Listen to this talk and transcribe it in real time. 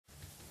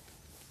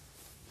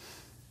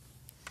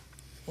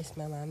Is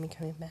my mommy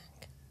coming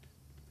back?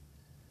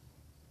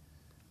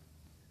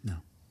 No.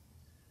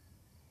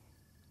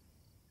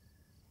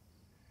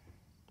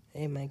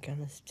 Am I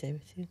gonna stay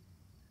with you?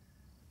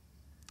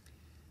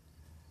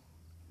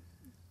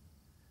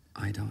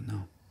 I don't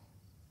know.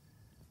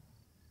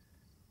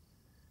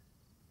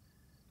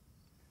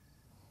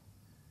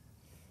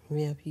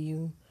 Will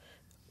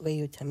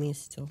you tell me a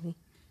story?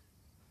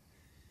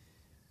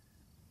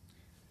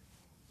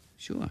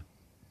 Sure.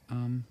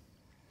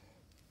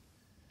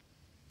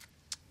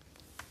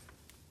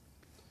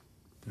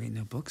 There ain't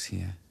no books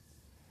here.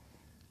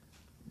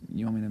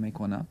 You want me to make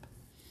one up?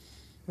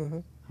 Mm-hmm.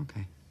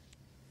 Okay.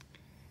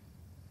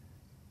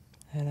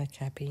 I like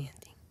happy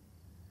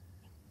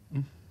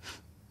ending.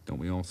 Don't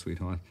we all,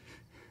 sweetheart?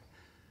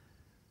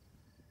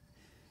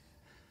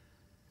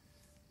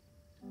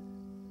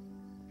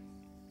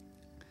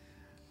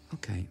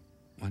 Okay,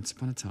 once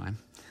upon a time,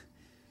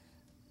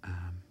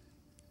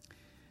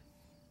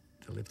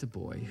 there lived a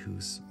boy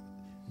whose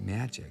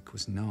magic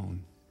was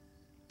known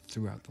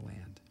throughout the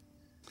land.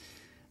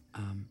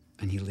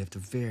 And he lived a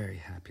very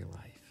happy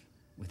life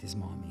with his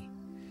mommy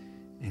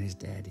and his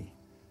daddy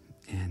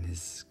and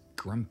his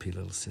grumpy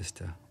little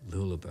sister,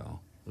 Lulabelle.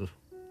 Ugh.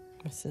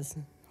 What's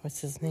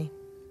his name?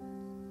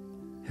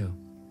 Who?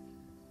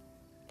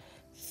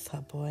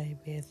 The boy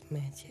with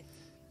magic.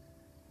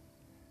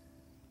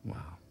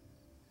 Wow.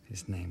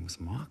 His name was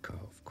Marco,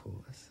 of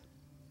course.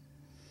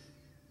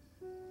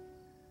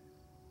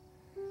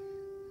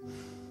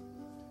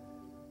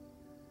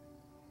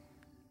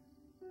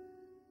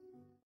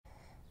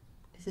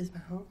 This is my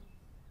home?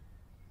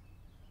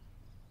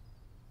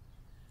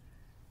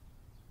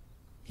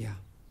 Yeah.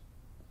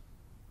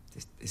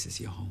 This is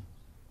your home.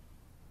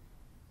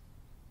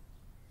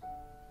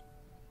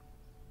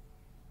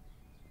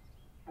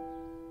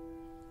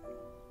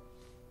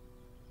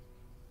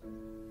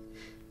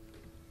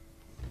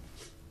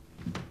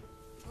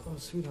 Oh,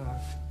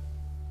 sweetheart.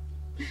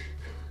 You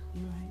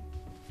right?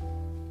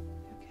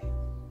 Okay.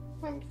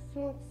 I'm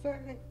so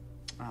excited.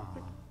 Aw.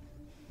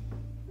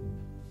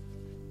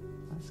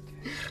 That's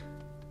good.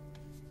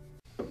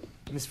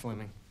 Miss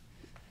Fleming,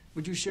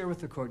 would you share with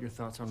the court your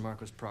thoughts on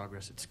Marco's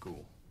progress at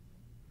school?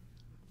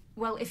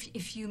 Well,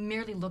 if you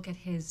merely look at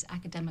his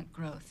academic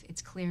growth,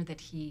 it's clear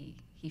that he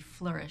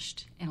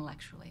flourished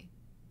intellectually.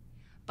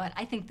 But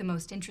I think the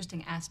most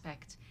interesting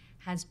aspect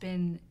has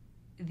been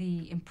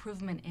the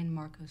improvement in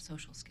Marco's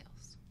social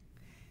skills.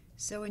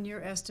 So in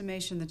your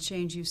estimation, the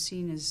change you've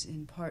seen is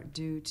in part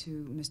due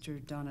to Mr.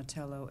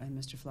 Donatello and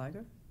Mr.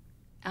 Flagger?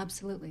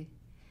 Absolutely.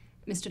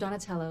 Mr.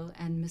 Donatello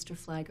and Mr.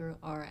 Flagger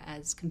are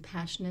as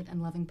compassionate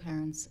and loving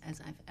parents as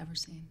I've ever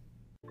seen.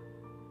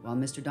 While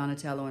Mr.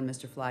 Donatello and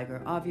Mr.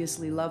 Flagger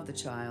obviously love the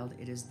child,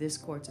 it is this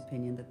court's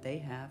opinion that they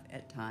have,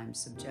 at times,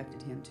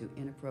 subjected him to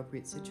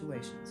inappropriate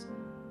situations,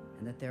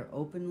 and that their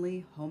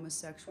openly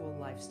homosexual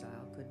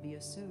lifestyle could be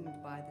assumed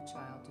by the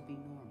child to be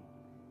normal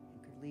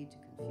and could lead to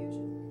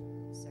confusion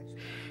and sexual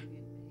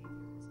deviant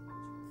behavior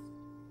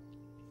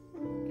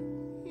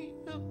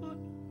as a result.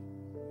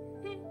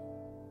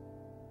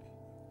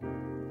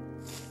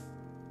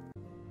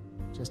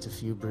 Just a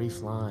few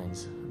brief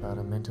lines about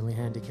a mentally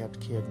handicapped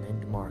kid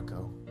named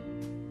Marco,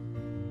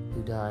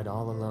 who died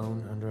all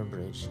alone under a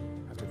bridge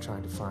after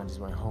trying to find his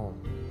way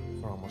home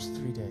for almost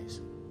 3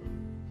 days.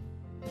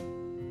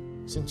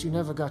 Since you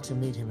never got to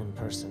meet him in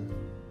person,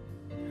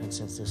 and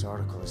since this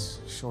article is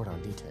short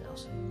on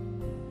details,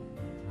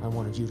 I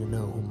wanted you to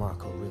know who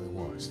Marco really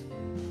was.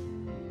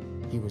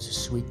 He was a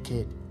sweet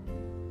kid,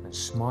 and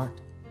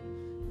smart,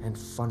 and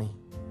funny.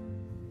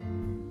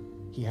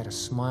 He had a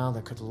smile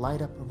that could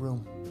light up a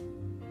room.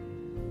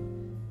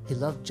 He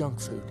loved junk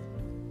food.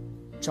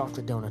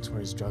 Chocolate donuts were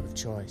his drug of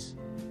choice.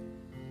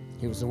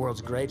 He was the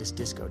world's greatest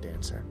disco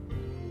dancer.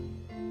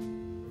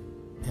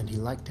 And he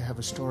liked to have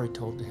a story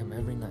told to him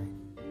every night,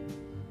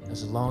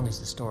 as long as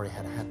the story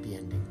had a happy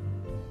ending.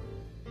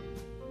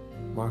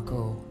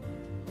 Marco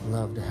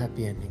loved a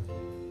happy ending.